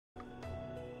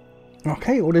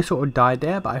Okay, all this sort of died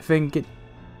there, but I think it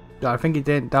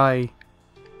didn't die.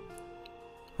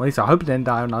 Well, at least I hope it didn't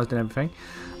die when I was doing everything.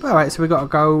 But alright, so we gotta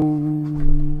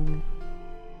go...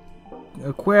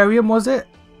 Aquarium, was it?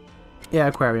 Yeah,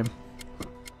 aquarium.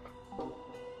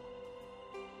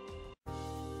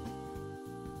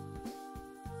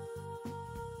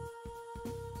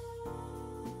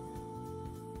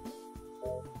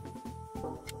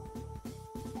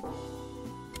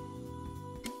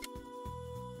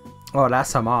 Oh, that's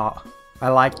some art. I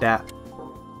like that.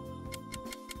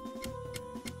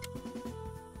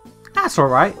 That's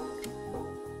alright.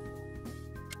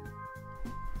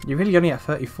 You're really only at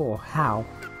 34. How?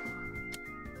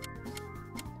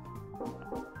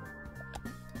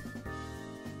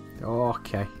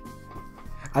 Okay.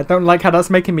 I don't like how that's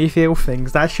making me feel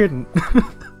things. That shouldn't.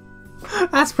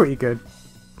 That's pretty good.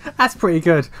 That's pretty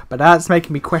good. But that's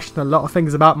making me question a lot of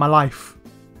things about my life.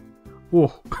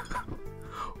 Whoa.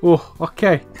 Oh,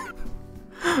 okay.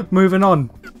 Moving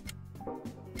on.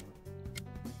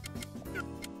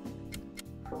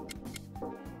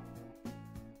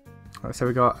 Right, so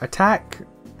we got attack,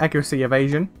 accuracy,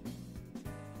 evasion,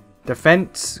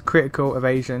 defense, critical,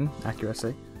 evasion,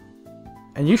 accuracy.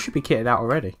 And you should be kitted out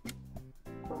already.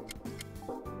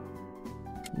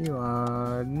 You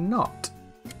are not.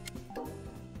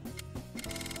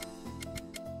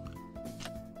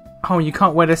 Oh, you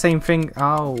can't wear the same thing.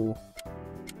 Oh.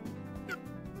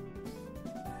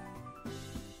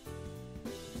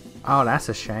 Oh, that's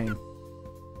a shame.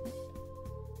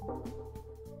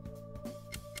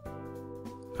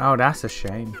 Oh, that's a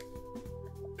shame.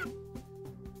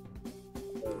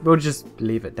 We'll just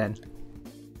leave it then.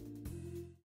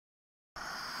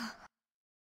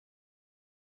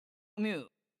 Mew,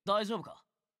 大丈夫か?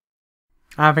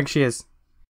 I don't think she is.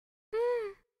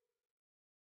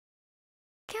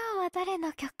 今日は誰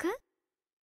の曲?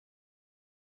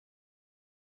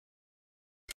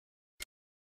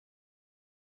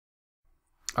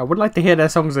 I would like to hear their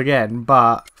songs again,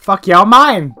 but fuck y'all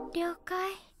mine! 了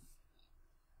解.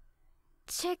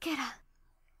 Check it out.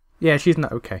 Yeah, she's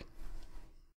not okay.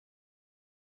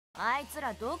 あいつ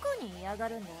らどこに嫌が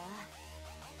るんだ?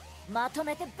 まと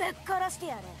めてぶっ殺して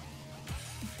やる.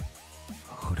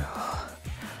 俺は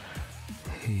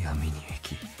闇に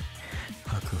生き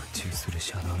悪を中する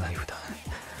シャドウナイフだ。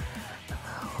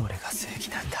俺が正義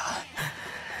なんだ。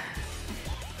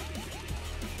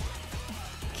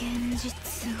現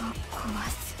実を壊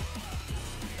す。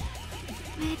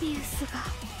メビウスが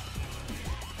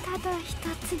ただ一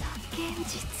つの現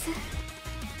実。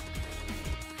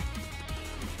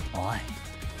おい、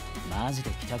マジで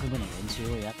帰宅部の連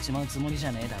中をやっちまうつもりじ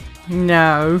ゃねえだろ。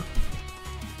No.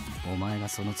 お前が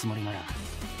そのつもりなら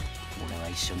俺は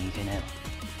一緒に行けね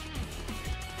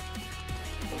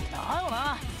えわ。だよ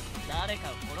な、誰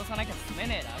かを殺さなきゃ住め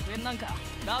ねえ楽園なんか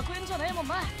楽園じゃねえもん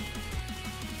な。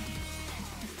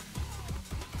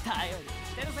頼りに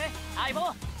してるぜ相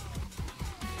棒。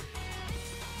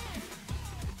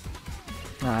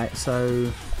 Alright,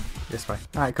 so this way.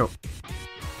 Alright, cool.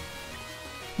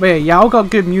 But yeah, y'all got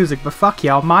good music, but fuck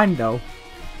y'all mine though.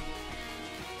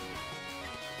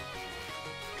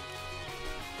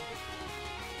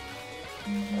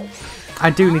 I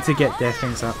do need to get their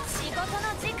things up.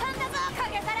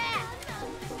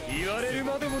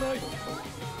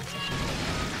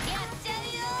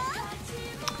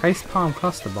 Face palm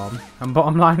cluster bomb and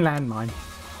bottom line landmine.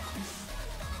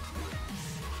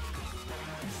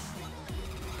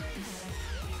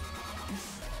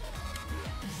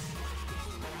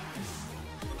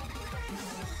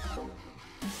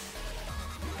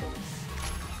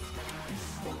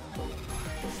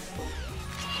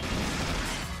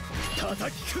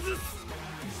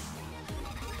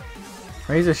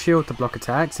 Raise a shield to block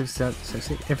attacks.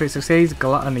 If it succeeds,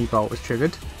 Gluttony Bolt is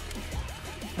triggered.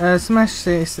 Smash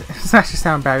the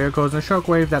sound barrier, causing a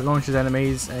shockwave that launches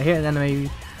enemies. Hit an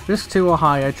enemy, risk 2 or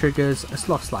higher, triggers a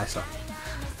Sloth Slicer.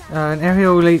 An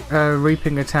aerial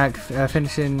reaping attack,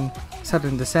 finishing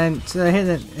sudden descent. Hit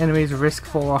an enemy's risk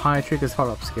 4 or higher, triggers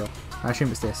follow-up skill. I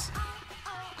assume it's this.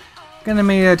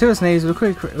 Enemy to its knees with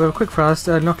a quick thrust,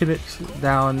 knocking it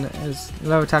down as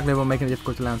low attack level, making it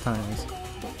difficult to land on enemies.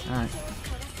 Alright.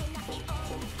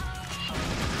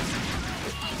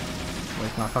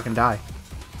 Wait, can I fucking die?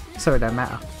 So it don't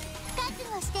matter.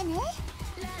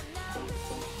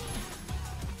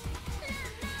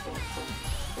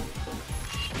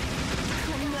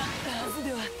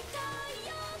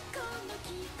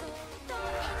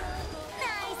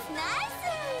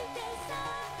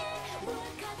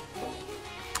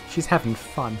 She's having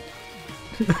fun.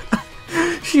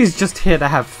 She's just here to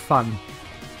have fun.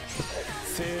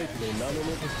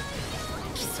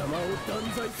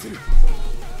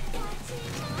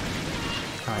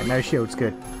 Alright, no shield's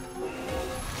good.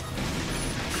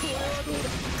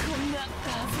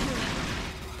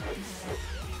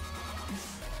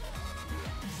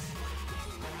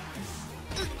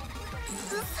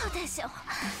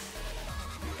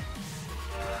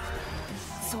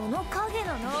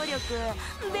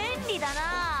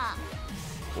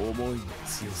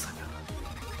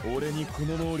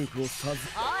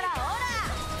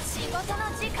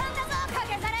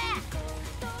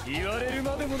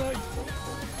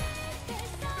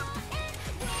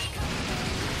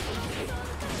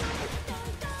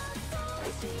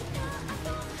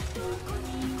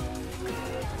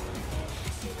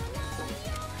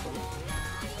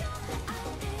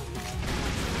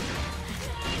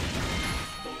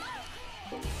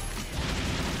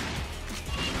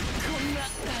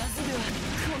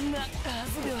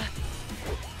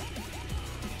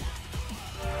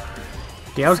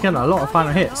 Yeah, I was getting a lot of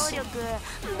final hits.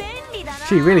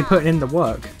 She really putting in the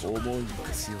work.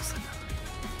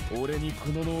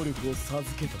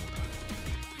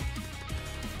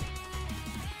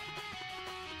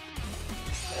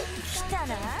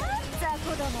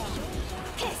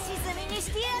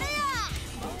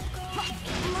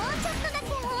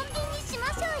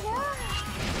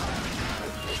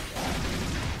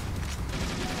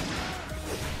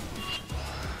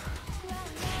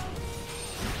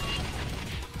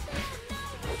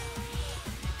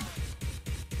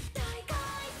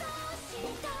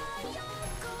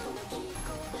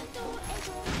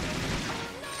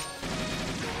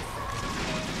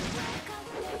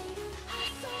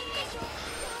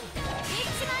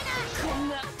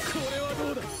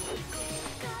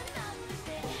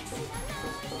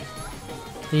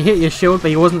 He hit your shield, but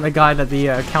he wasn't the guy that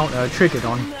the counter triggered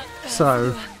on.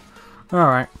 So,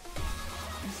 alright.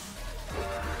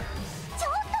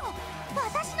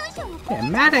 Yeah,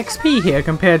 mad XP here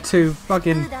compared to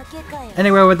fucking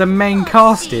anywhere where the main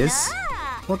cast is.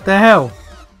 What the hell?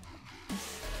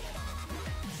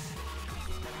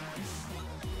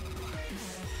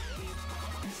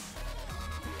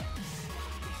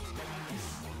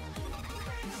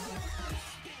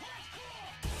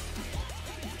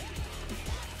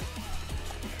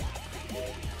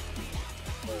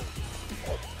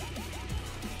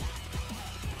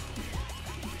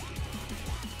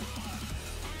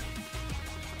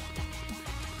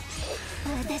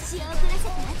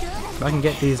 If I can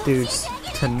get these dudes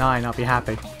to 9, I'll be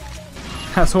happy.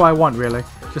 That's all I want, really.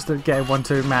 Just to get everyone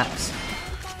to max.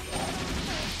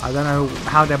 I don't know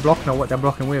how they're blocking or what they're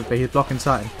blocking with, but he's blocking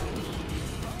something.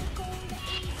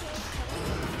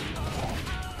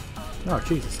 Oh,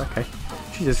 Jesus, okay.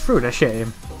 She just threw that shit at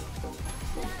him.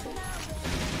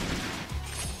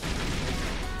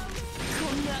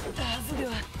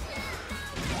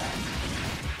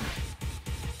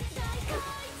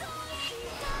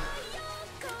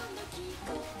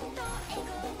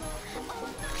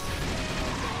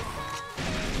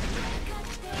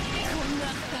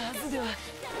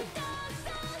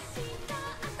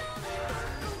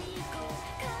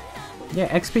 Yeah,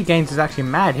 XP gains is actually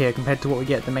mad here compared to what we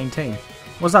get at the main team.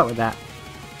 What's up with that?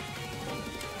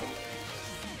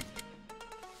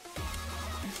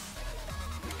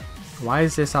 Why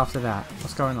is this after that?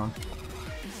 What's going on?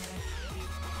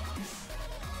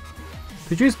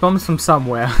 Produce bombs from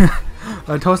somewhere.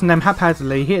 Tossing them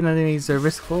haphazardly, hitting enemies a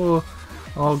risk for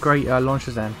all great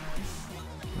launchers then.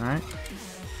 Alright.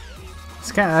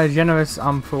 Scatter a generous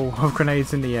armful of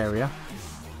grenades in the area.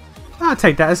 I'll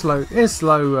take that, it's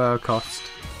low cost.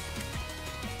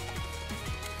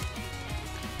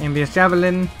 Envious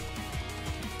Javelin.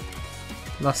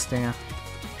 Lust Stinger.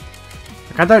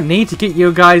 Like, I don't need to get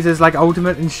you guys as like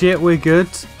ultimate and shit, we're good.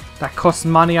 That costs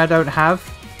money I don't have.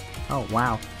 Oh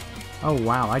wow. Oh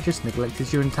wow, I just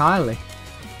neglected you entirely.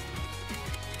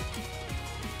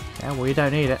 Yeah, well you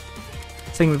don't need it.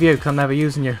 Same with you, because I'm never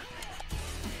using you.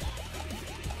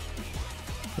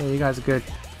 Yeah, you guys are good.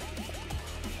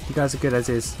 You guys are good as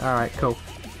is. Alright, cool.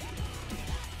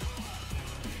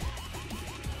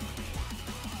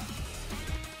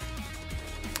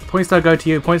 Points don't go to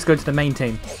you, points go to the main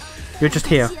team. You're just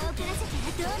here.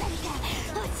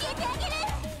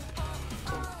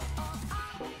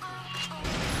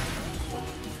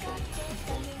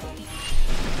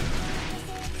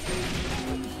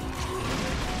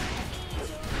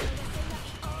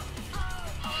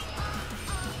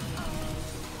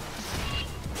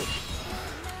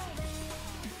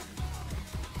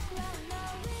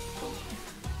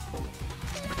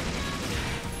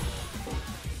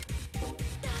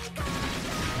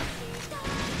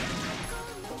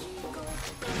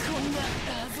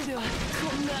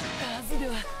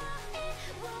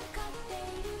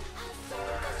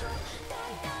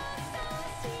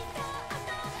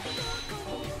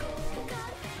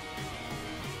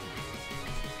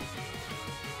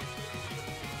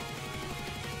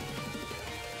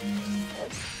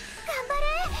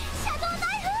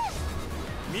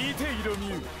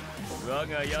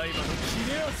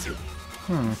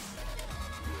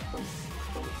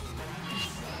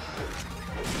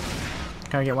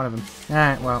 Can I get one of them?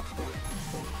 Alright, well.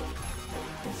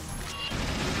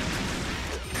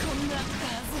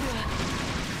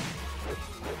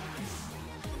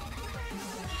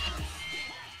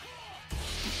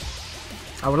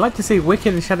 I would like to see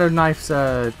Wicked and Shadow Knife's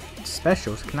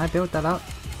specials. Can I build that up?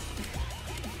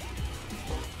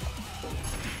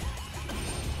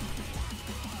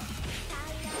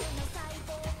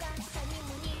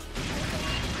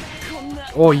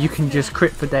 Or you can just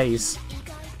crit for days.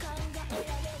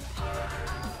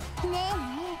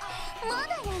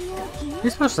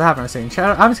 These specials I haven't seen.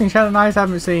 I haven't seen Shadow Knives, I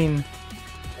haven't seen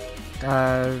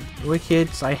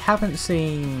Wicked's, I haven't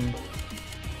seen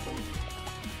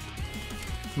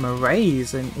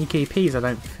Marae's and EKP's, I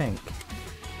don't think.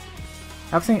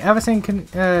 Ever seen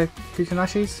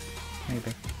Kuchinashi's?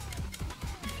 Maybe.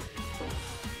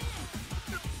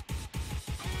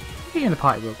 Get in the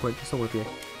party real quick, just all of you.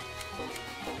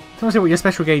 I want to see what your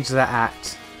special gauges are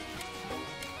at.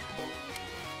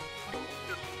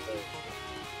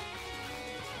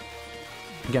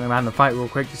 Get them around the fight real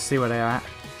quick just to see where they are at.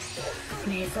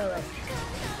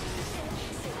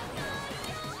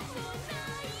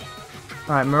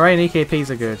 Alright, Marae and EKPs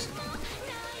are good.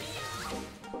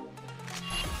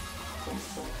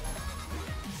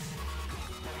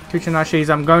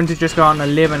 Kuchinashi's, I'm going to just go on a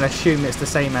limb and assume it's the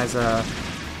same as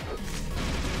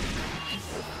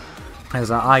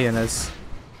Iona's.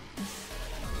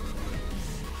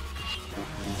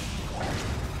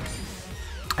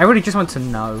 I really just want to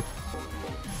know.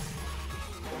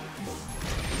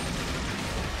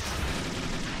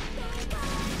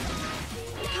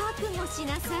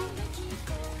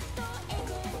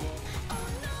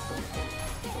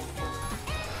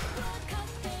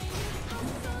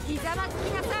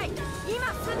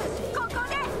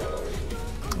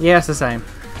 Yeah, it's the same.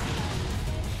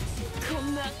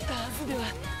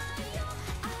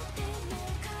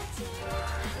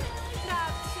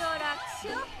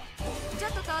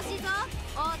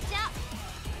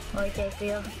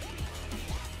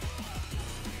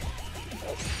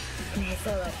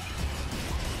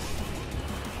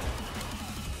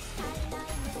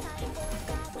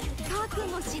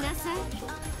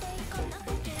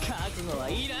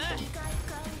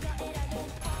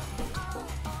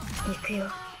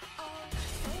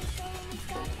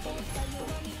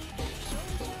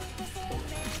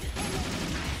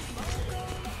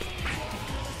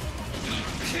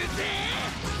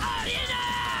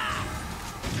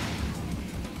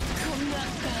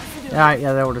 Alright,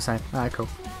 yeah, they're all the same. Alright, cool.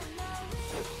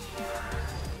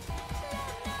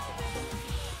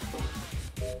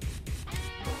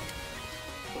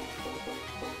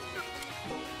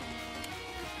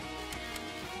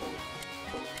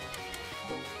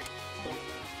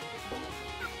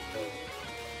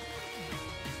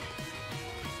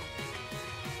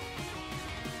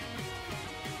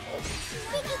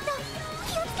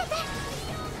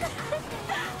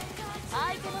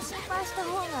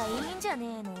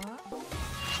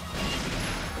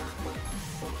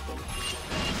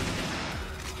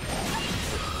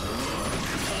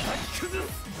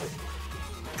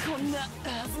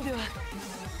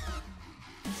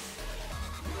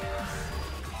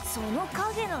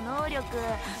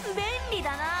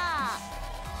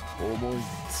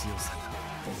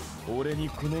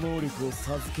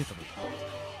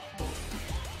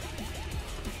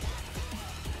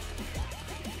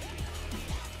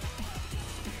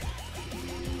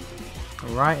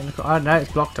 Right in the oh no,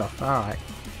 it's blocked off. Alright.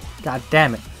 God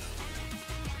damn it.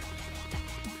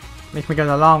 Makes me go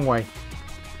the long way.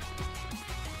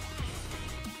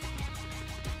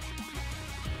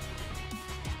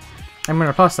 I'm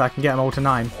gonna plus that I can get them all to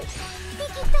 9.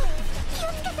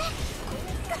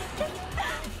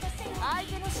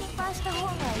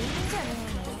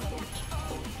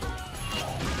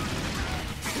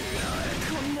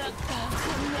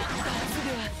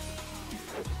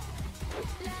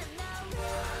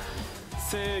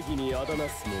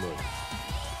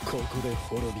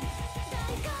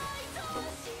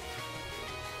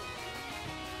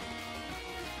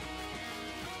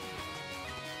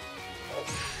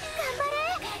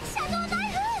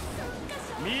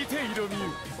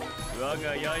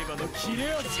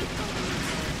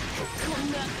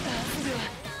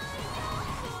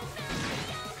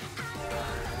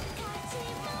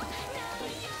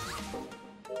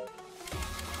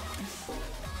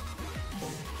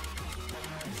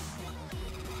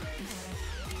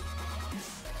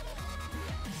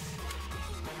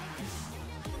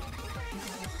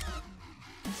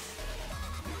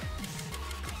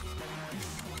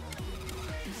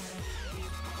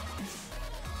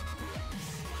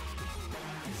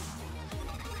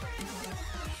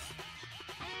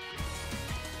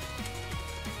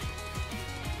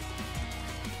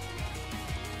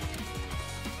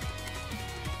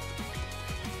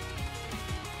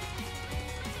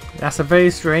 That's a very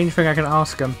strange thing I can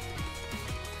ask him.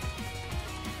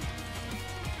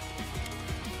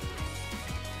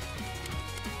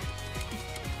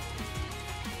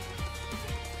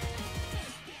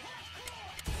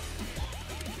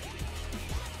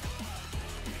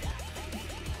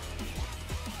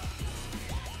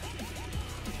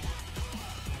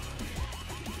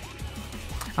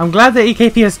 I'm glad that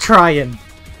EKP is trying.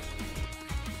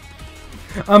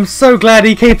 I'm so glad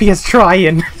EKP is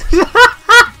trying.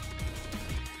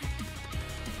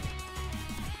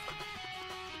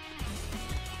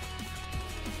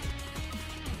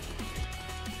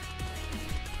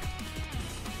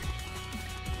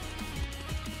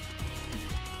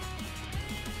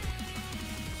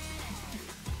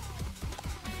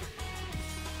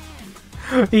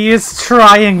 He is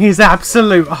trying his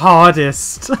absolute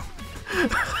hardest.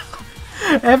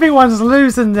 Everyone's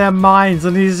losing their minds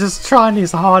and he's just trying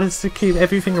his hardest to keep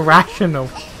everything rational.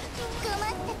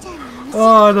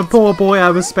 Oh, the poor boy, I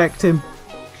respect him.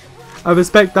 I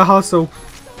respect the hustle.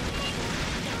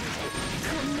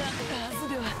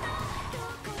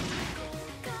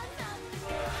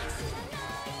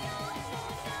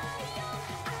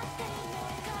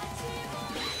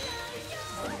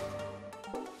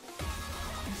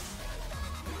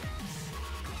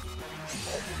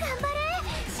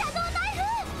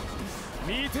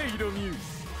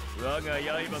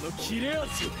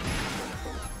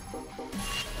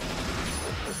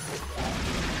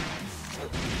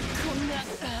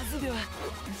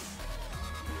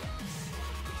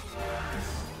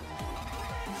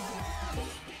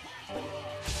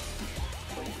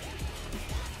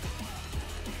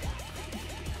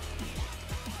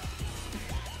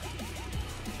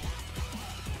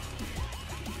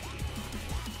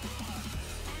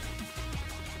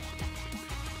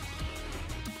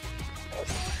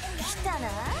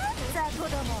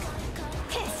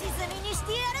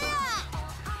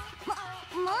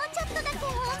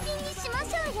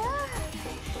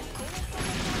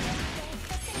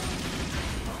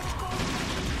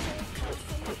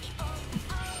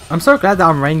 I'm so glad that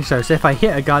I'm ranged though, so if I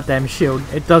hit a goddamn shield,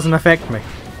 it doesn't affect me.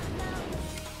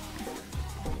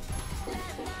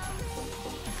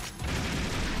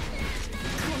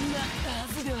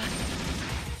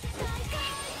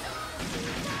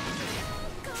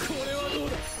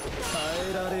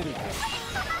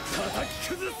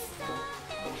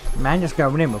 Man just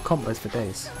going in with combos for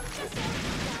days.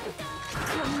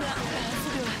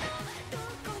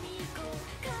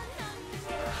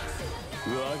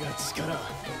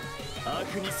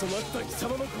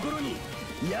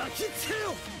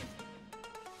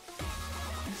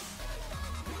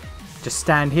 Just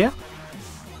stand here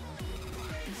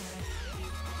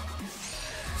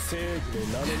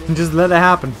and just let it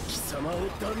happen.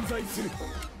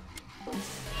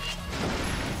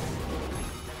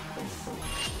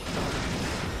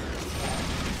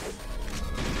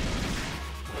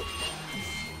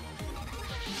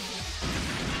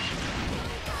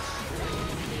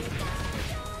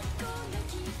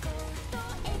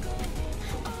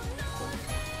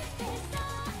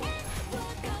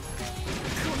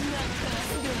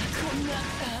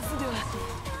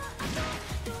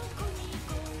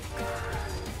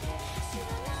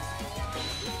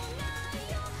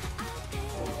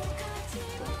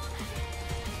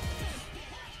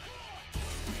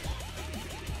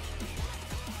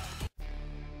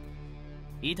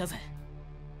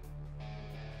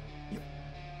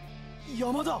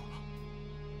 Yamada!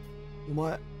 お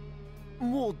前、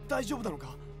もう大丈夫なの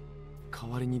か?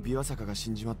 代わりにビワサカが死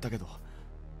んじまったけど、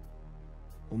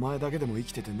お前だけでも生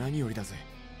きてて何よりだぜ。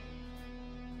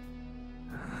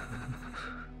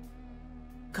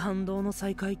感動の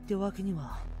再会ってわけに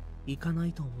はいかな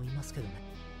いと思いますけどね。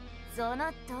そ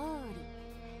の通り。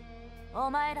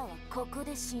お前らはここ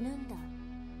で死ぬんだ。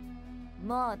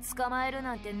もう捕まえる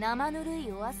なんて生ぬる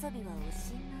いお遊びはお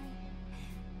し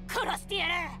まい。殺してや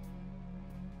る。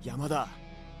山田、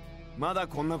まだ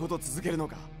こんなこと続けるの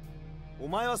か? お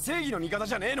前は正義の味方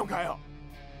じゃねえのかよ。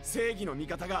正義の味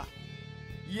方が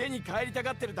家に帰りた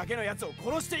がってるだけのやつを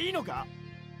殺していいのか?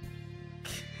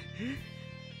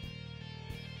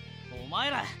 お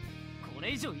前らこ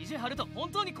れ以上意地張ると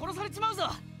本当に殺されちまうぞ。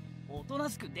おとな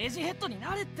しくデジヘッドに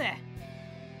なれって。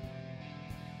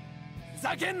ふ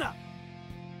ざけんな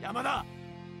山田。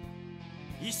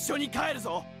一緒に帰る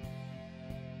ぞ。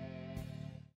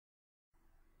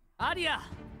アリア、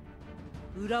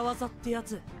裏技ってや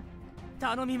つ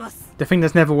頼みます。 The thing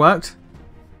that's never worked?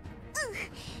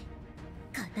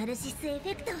 カタルシスエフ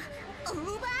ェクト、オーバード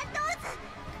ー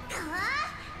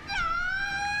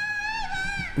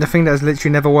ズ、The thing that has literally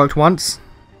never worked once?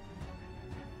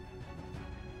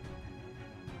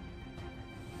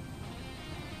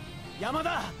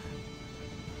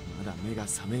 が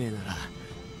冷めねえなら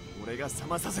俺が冷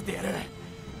まさせてやる。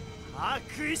ああ、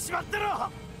食いしばってろ。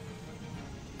巴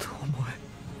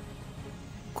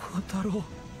小太郎。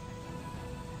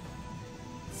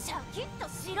シャキッと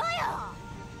しろよ。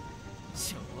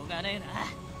しょうがねえな。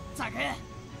ザク、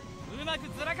うまく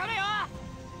ずらかれよ。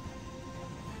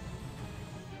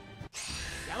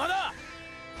山田、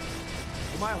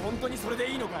お前本当にそれ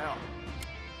でいいのかよ。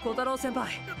小太郎先輩、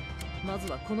まず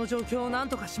はこの状況を何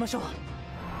とかしましょう。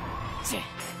チェ、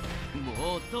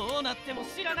もうどうなっても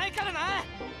知らないからな。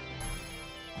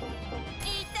痛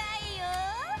いよ。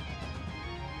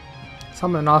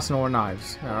 Summon an arsenal of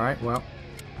knives. Alright, well.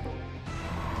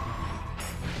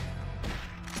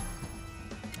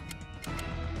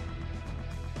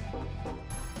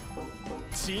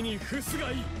 血に伏す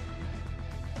がいい。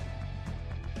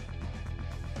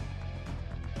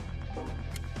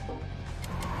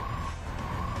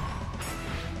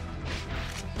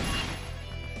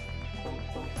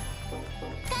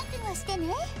覚悟して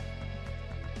ね。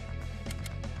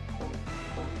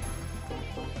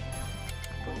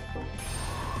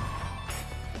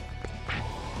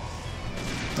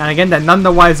And again, they're none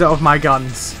the wiser of my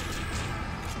guns.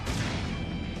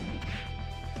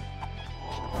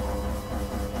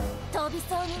 飛び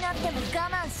そうになっても我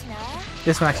慢しな。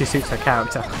 This one actually suits her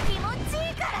character. 気持ち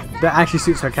いいからさ。 That actually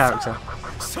suits her character.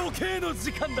 処刑の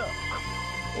時間だ。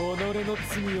己の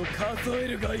罪を数え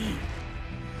るがいい。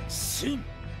新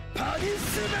パニッ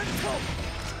シュメント。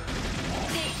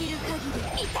できる限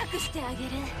り痛くしてあげ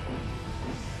る。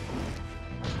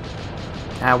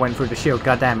 I went through the shield,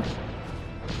 goddamn.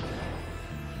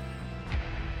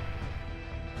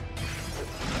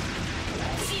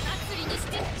 血祭りにし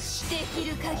てでき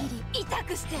る限り痛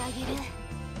くしてあげる。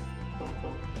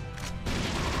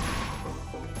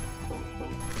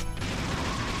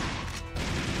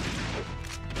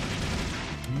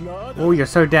 Oh, you're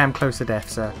so damn close to death,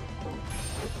 sir. やっ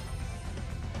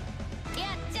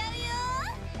ちゃうよ。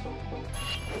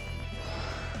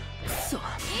そう。いっ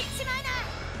ちまいな。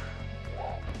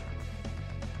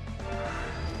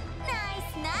ナイ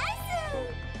スナイス。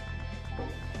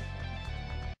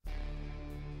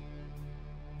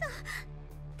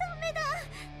ダメだ。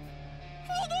逃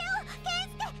げよう、ケン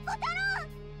スケ、小太郎。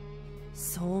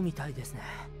そうみたいですね。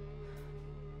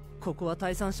ここは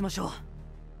退散しましょう。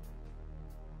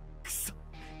くそ、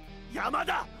山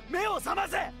田、目を覚ま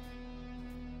せ。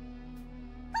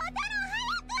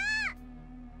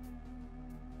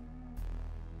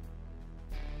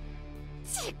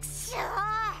ちくしょ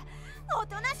う、お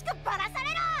となしくばらさ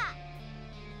れろ。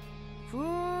ふう、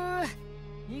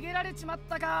逃げられちまっ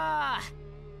たか。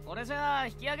これじゃあ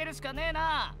引き上げるしかねえ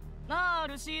な。なあ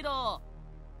ルシード。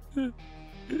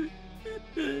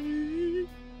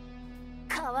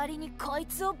代わりにこい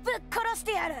つをぶっ殺し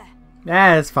てやる。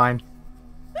 Yeah, it's fine.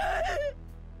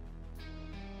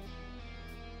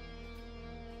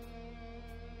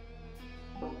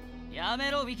 や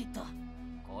めろウィキッド。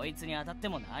こいつに当たって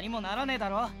も何もならねえだ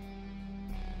ろ。慣れ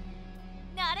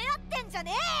合ってんじゃ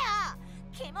ねえよ。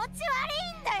気持ち悪い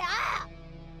んだよ。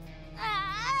ああ、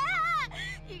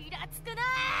イラつくな。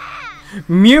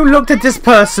 Mew looked at this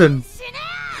person. 死ね。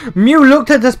 Mew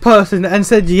looked at this person and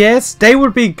said, yes, they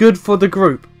would be good for the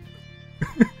group.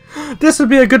 This would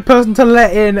be a good person to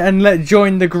let in and let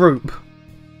join the group.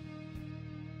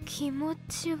 気持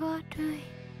ち悪い。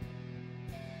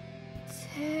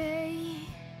全員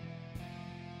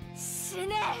死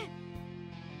ね。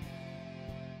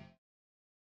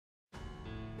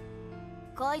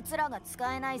こいつらが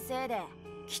使えないせいで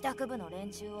帰宅部の連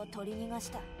中を取り逃が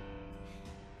した。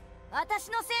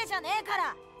私のせいじゃねえか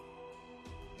ら。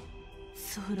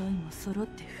揃いも揃っ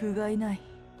て不甲斐ない。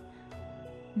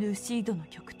ルシードの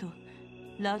曲と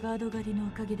ラガード狩りのお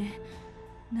かげで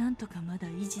なんとかまだ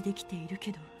維持できている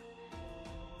けど、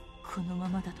このま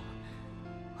まだと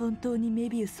本当にメ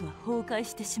ビウスは崩壊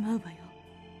してしまうわよ。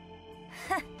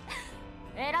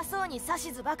偉そうに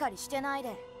指図ばかりしてない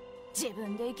で自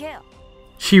分で行けよ。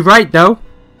 She right though.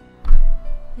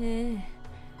 え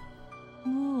え、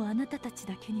もうあなたたち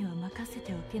だけには任せ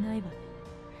ておけないわ。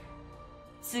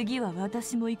次は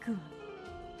私も行くわ。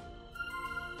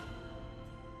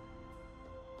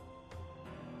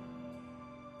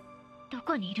ど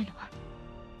こにいるの？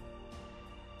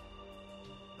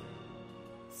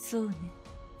そうね、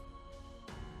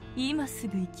今す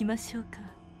ぐ行きましょうか。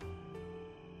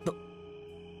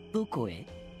どこへ？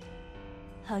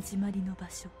始まりの場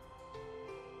所、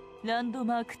ランド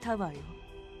マークタワーよ。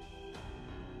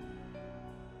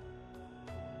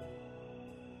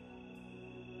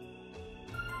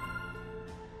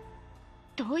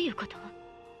どういうこと？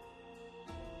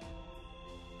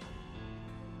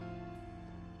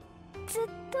ずっ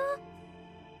と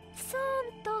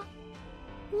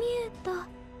ミュウとメ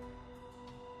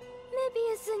ビ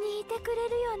ウスにいてくれ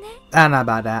るよね。 I don't know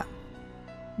about that.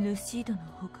 ルシードの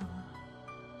他は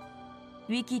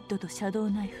ウィキッドとシャドウ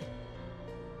ナイフ。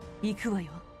行くわよ。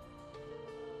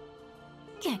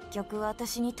結局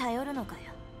私に頼るのかよ。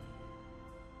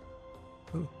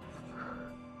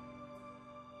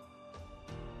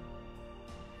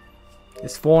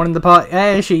It's falling in the pot.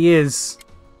 There she is.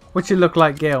 What you look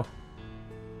like, Gil?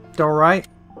 Alright?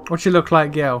 What you look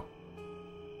like, Gil?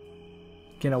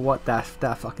 You know what? That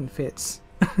fucking fits.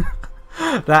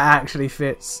 That actually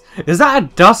fits. Is that a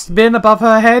dustbin above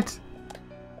her head?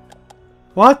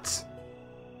 What?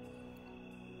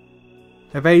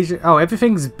 Evasion. Oh,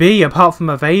 everything's B apart from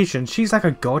evasion. She's like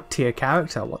a god tier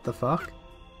character. What the fuck?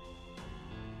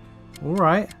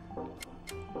 Alright.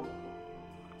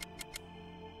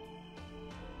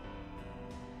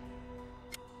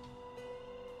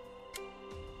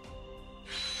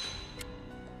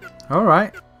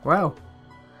 Alright. Well.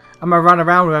 I'm gonna run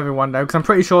around with everyone though, because I'm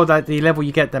pretty sure that the level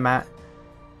you get them at,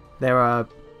 their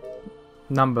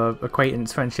number,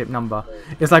 acquaintance, friendship number,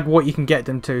 is like what you can get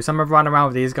them to. So I'm gonna run around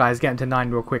with these guys, get them to 9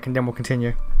 real quick, and then we'll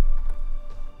continue.